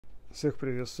Всех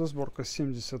приветствую. Сборка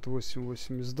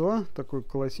 7882. Такой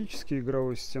классический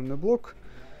игровой системный блок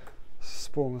с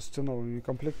полностью новыми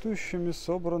комплектующими,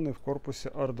 собранный в корпусе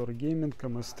Ardor Gaming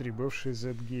MS3, бывший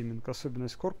Z Gaming.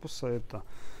 Особенность корпуса — это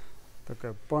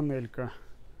такая панелька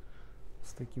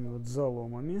с такими вот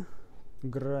заломами,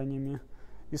 гранями,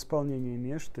 исполнение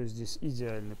меш, то есть здесь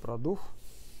идеальный продув.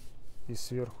 И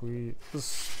сверху, и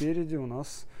спереди у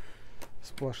нас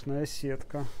сплошная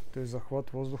сетка, то есть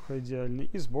захват воздуха идеальный.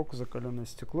 И сбоку закаленное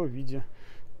стекло в виде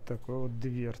такой вот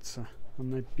дверцы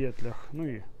на петлях. Ну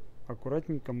и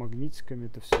аккуратненько магнитиками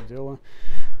это все дело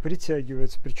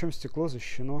притягивается. Причем стекло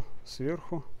защищено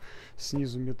сверху,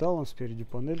 снизу металлом, спереди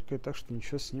панелькой, так что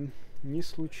ничего с ним не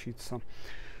случится.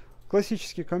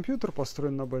 Классический компьютер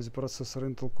построен на базе процессора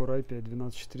Intel Core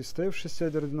i5-12400F, 6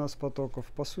 ядер, 12 потоков.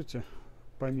 По сути,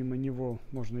 помимо него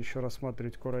можно еще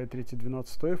рассматривать Core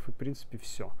i3-1200F, и в принципе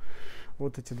все.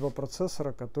 Вот эти два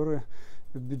процессора, которые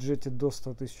в бюджете до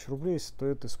 100 тысяч рублей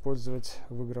стоит использовать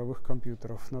в игровых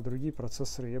компьютерах. На другие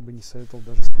процессоры я бы не советовал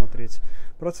даже смотреть.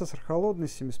 Процессор холодный,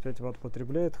 75 Вт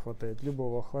потребляет, хватает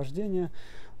любого охлаждения.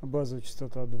 Базовая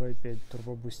частота 2,5,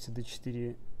 турбобусти до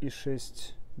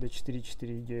 4,6 до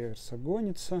 4,4 ГГц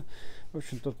гонится. В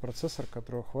общем, тот процессор,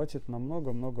 которого хватит на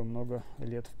много-много-много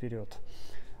лет вперед.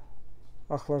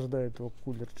 Охлаждает его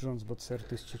кулер Jonesbot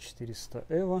CR1400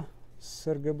 EVO с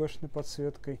RGB-шной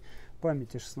подсветкой.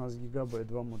 Памяти 16 ГБ,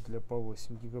 два модуля по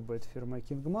 8 ГБ фирмы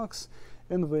KingMax.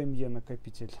 NVMe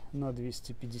накопитель на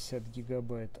 250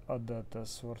 ГБ ADATA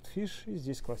Swordfish. И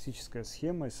здесь классическая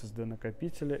схема SSD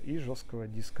накопителя и жесткого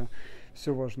диска.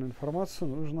 Всю важную информацию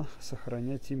нужно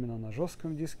сохранять именно на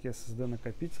жестком диске. SSD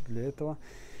накопитель для этого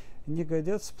не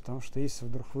годятся, потому что если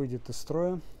вдруг выйдет из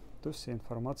строя, то вся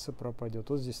информация пропадет.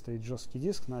 Вот здесь стоит жесткий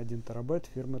диск на 1 терабайт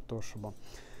фирмы Toshiba.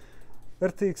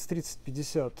 RTX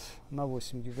 3050 на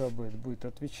 8 гигабайт будет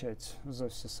отвечать за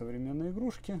все современные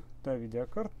игрушки. Та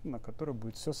видеокарта, на которой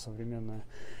будет все современное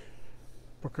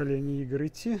поколение игр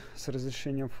идти с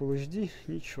разрешением Full HD.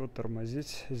 Ничего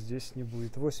тормозить здесь не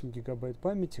будет. 8 гигабайт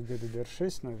памяти,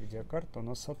 GDDR6, но видеокарта у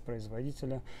нас от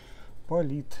производителя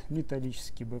Polit.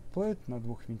 Металлический бэкплейт на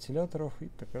двух вентиляторах и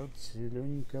такая вот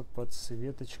зелененькая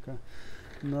подсветочка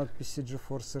надписи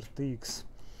GeForce RTX.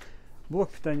 Блок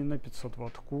питания на 500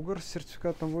 Вт Cougar с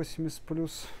сертификатом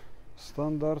 80+,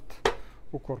 стандарт.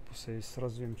 У корпуса есть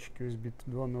разъемчики USB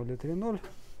 2.0 и 3.0.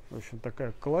 В общем,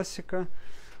 такая классика.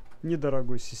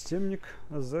 Недорогой системник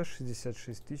за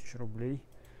 66 тысяч рублей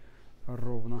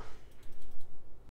ровно.